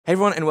Hey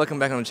everyone, and welcome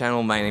back on the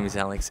channel. My name is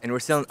Alex and we're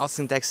still in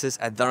Austin, Texas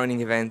at the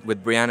running event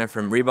with Brianna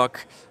from Reebok.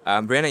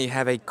 Brianna, you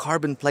have a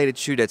carbon plated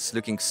shoe that's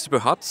looking super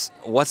hot.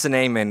 What's the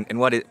name and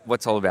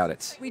what's all about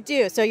it? We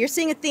do. So you're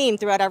seeing a theme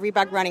throughout our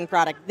Reebok running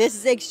product. This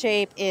zig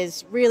shape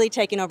is really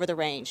taking over the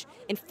range.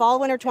 In fall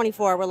winter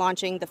 24, we're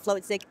launching the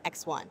Floatzig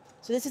X1.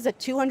 So this is a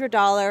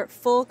 $200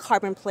 full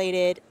carbon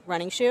plated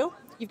running shoe.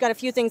 You've got a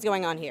few things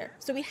going on here.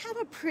 So we have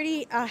a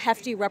pretty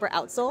hefty rubber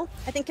outsole.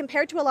 I think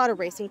compared to a lot of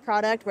racing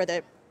product where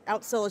the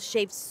outsole is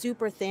shaped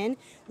super thin,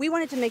 we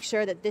wanted to make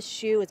sure that this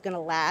shoe is going to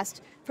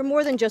last for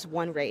more than just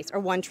one race or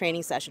one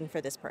training session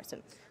for this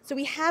person. So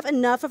we have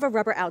enough of a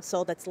rubber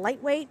outsole that's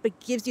lightweight but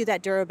gives you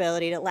that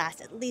durability to last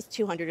at least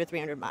 200 or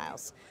 300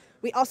 miles.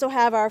 We also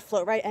have our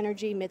Floatrite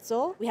Energy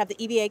midsole. We have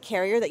the EVA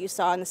carrier that you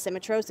saw in the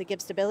Symmetros that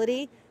gives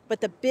stability.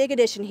 But the big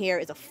addition here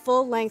is a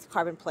full-length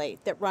carbon plate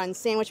that runs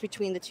sandwiched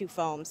between the two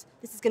foams.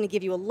 This is going to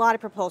give you a lot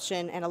of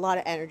propulsion and a lot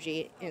of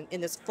energy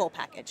in this full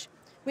package.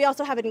 We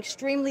also have an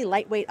extremely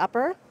lightweight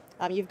upper.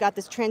 You've got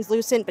this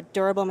translucent but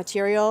durable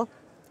material,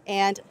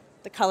 and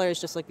the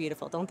colors just look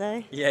beautiful, don't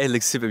they? Yeah, it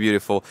looks super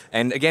beautiful.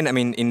 And again, I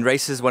mean, in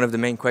races, one of the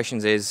main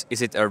questions is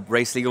it a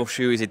race legal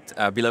shoe? Is it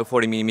below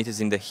 40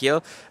 millimeters in the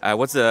heel?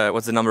 What's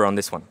the number on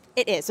this one?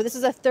 It is. So this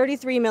is a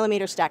 33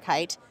 millimeter stack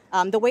height.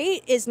 The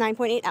weight is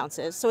 9.8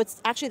 ounces, so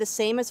it's actually the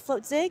same as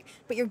Floatzig,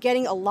 but you're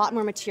getting a lot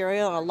more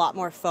material and a lot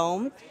more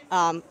foam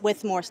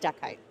with more stack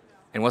height.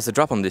 And what's the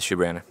drop on this shoe,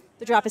 Brianna?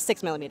 The drop is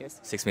 6 millimeters.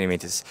 6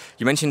 millimeters.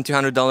 You mentioned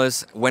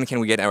 $200. When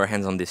can we get our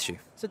hands on this shoe?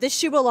 So this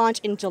shoe will launch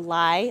in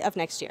July of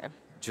next year.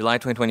 July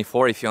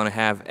 2024, if you want to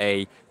have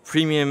a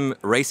premium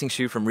racing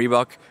shoe from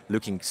Reebok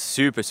looking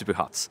super, super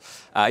hot.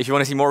 If you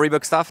want to see more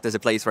Reebok stuff, there's a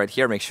place right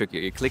here. Make sure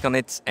you click on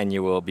it and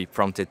you will be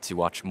prompted to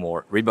watch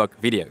more Reebok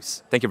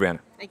videos. Thank you, Brianna.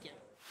 Thank you.